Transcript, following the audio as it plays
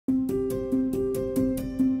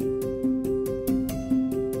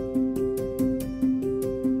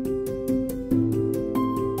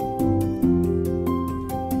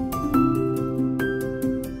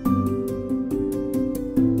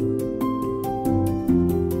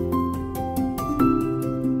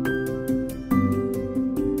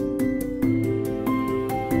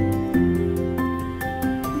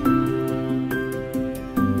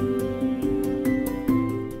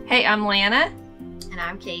I'm Lana. And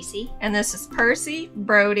I'm Casey. And this is Percy,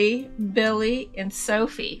 Brody, Billy, and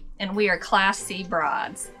Sophie. And we are Class C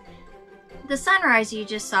broads. The sunrise you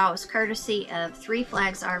just saw was courtesy of Three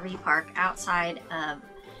Flags RV Park outside of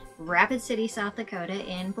Rapid City, South Dakota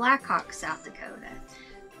and Blackhawk, South Dakota.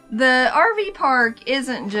 The RV park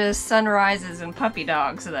isn't just sunrises and puppy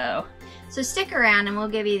dogs, though. So stick around and we'll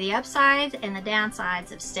give you the upsides and the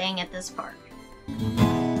downsides of staying at this park.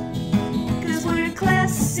 'Cause we're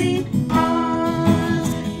Class C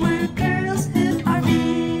broads, we're girls who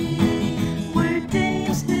RV, we're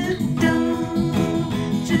dames who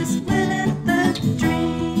don't just live the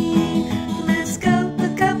dream. Let's go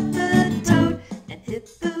pick up the tote and hit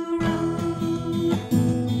the road.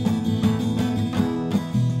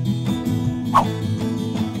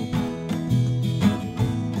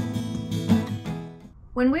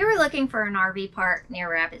 When we were looking for an RV park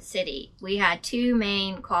near Rapid City, we had two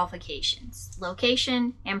main qualifications: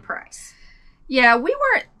 location and price. Yeah, we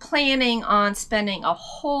weren't planning on spending a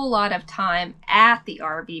whole lot of time at the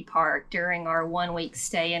RV park during our 1-week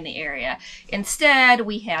stay in the area. Instead,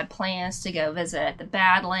 we had plans to go visit the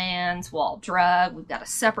Badlands, Walt Drug. We've got a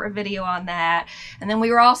separate video on that. And then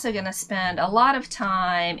we were also going to spend a lot of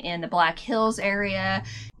time in the Black Hills area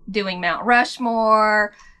doing Mount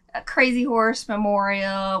Rushmore, a Crazy Horse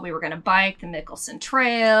Memorial. We were going to bike the Mickelson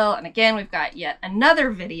Trail. And again, we've got yet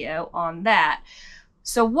another video on that.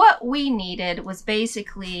 So what we needed was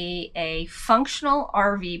basically a functional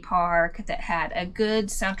RV park that had a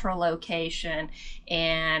good central location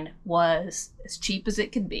and was as cheap as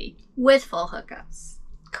it could be. With full hookups.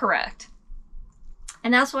 Correct.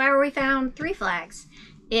 And that's why we found Three Flags.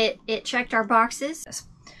 It checked our boxes.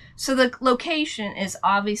 So the location is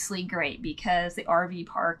obviously great because the RV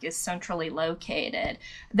park is centrally located.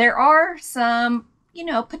 There are some,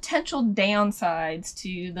 potential downsides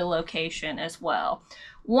to the location as well.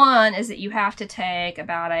 One is that you have to take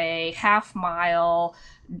about a half-mile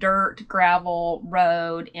dirt gravel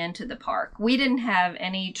road into the park. We didn't have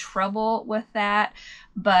any trouble with that,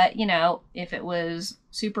 but if it was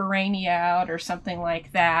super rainy out or something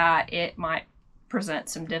like that, it might present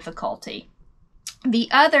some difficulty. The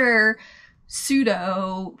other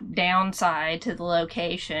pseudo downside to the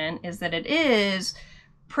location is that it is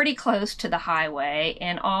pretty close to the highway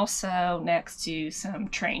and also next to some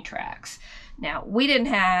train tracks. Now, we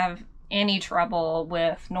didn't have any trouble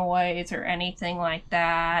with noise or anything like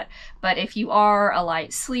that, but if you are a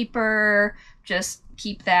light sleeper, just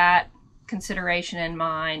keep that consideration in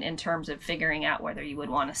mind in terms of figuring out whether you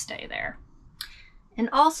would want to stay there. And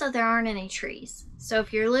also, there aren't any trees. So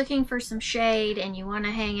if you're looking for some shade and you want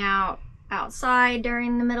to hang out outside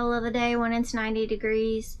during the middle of the day when it's 90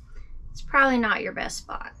 degrees, it's probably not your best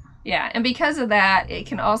spot. Yeah, and because of that, it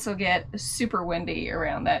can also get super windy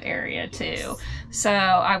around that area too. So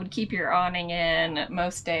I would keep your awning in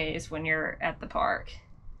most days when you're at the park.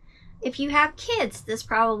 If you have kids, this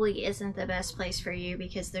probably isn't the best place for you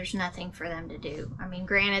because there's nothing for them to do. I mean,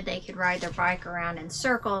 granted, they could ride their bike around in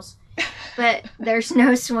circles, but there's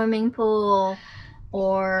no swimming pool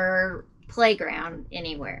or playground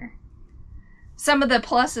anywhere. Some of the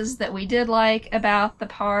pluses that we did like about the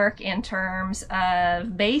park in terms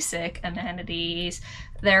of basic amenities,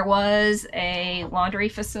 there was a laundry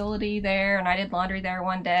facility there, and I did laundry there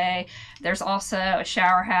one day. There's also a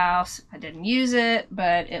shower house. I didn't use it,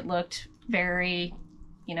 but it looked very,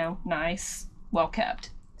 nice, well kept.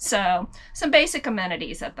 So some basic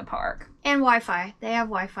amenities at the park. And Wi-Fi. They have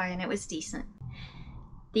Wi-Fi, and it was decent.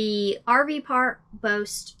 The RV park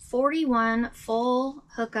boasts 41 full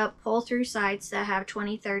hookup pull-through sites that have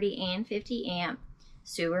 20, 30, and 50 amp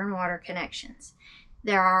sewer and water connections.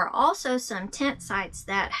 There are also some tent sites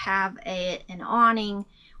that have an awning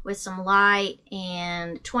with some light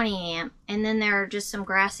and 20 amp, and then there are just some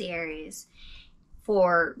grassy areas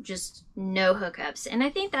for just no hookups. And I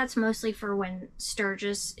think that's mostly for when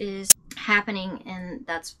Sturgis is happening, and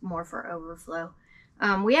that's more for overflow.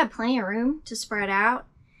 We have plenty of room to spread out.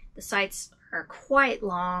 The sites are quite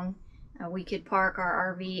long. We could park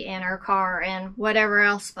our RV and our car and whatever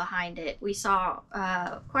else behind it. We saw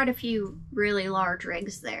quite a few really large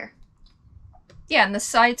rigs there. Yeah, and the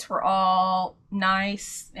sites were all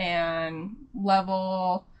nice and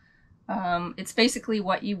level. It's basically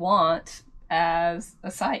what you want as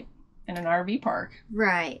a site in an RV park.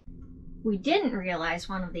 Right. We didn't realize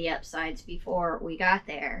one of the upsides before we got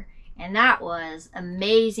there, and that was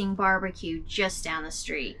amazing barbecue just down the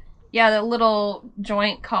street. Yeah, the little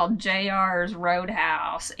joint called JRs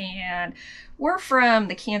Roadhouse, and we're from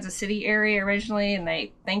the Kansas City area originally, and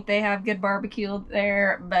they think they have good barbecue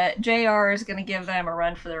there, but JR is going to give them a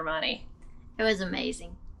run for their money. It was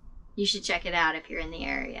amazing. You should check it out if you're in the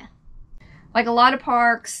area. Like a lot of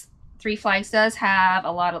parks, Three Flags does have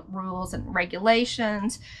a lot of rules and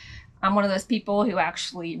regulations. I'm one of those people who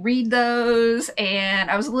actually read those, and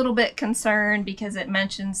I was a little bit concerned because it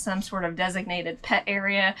mentioned some sort of designated pet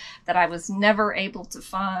area that I was never able to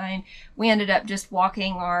find. We ended up just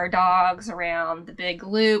walking our dogs around the big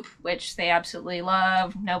loop, which they absolutely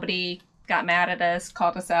love. Nobody got mad at us,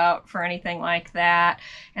 called us out for anything like that.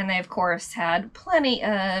 And they, of course, had plenty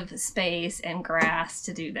of space and grass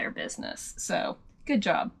to do their business. So, good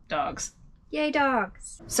job, dogs. Yay,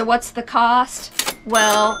 dogs. So what's the cost?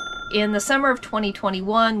 Well, in the summer of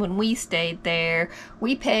 2021, when we stayed there,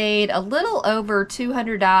 we paid a little over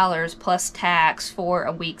 $200 plus tax for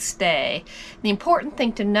a week's stay. The important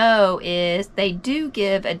thing to know is they do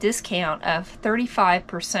give a discount of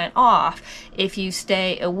 35% off if you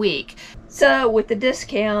stay a week. So with the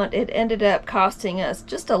discount, it ended up costing us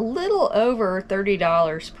just a little over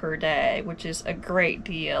 $30 per day, which is a great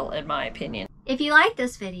deal in my opinion. If you like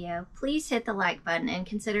this video, please hit the like button and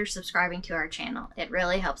consider subscribing to our channel. It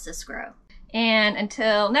really helps us grow. And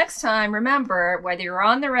until next time, remember, whether you're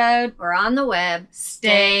on the road Or on the web,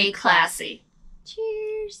 stay classy.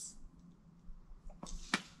 Cheers.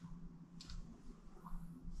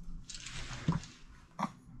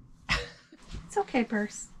 It's okay,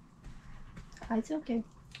 Purse. It's okay.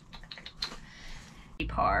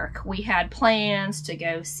 Park. We had plans to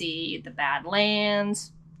go see the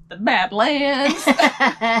Badlands. The Badlands.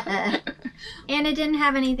 And it didn't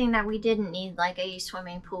have anything that we didn't need, like a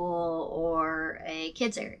swimming pool or a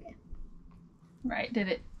kids area. Right. Did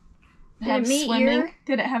it Did have it meet swimming? your-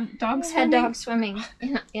 Did it have dogs It swimming? had dogs swimming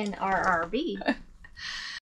in our RV.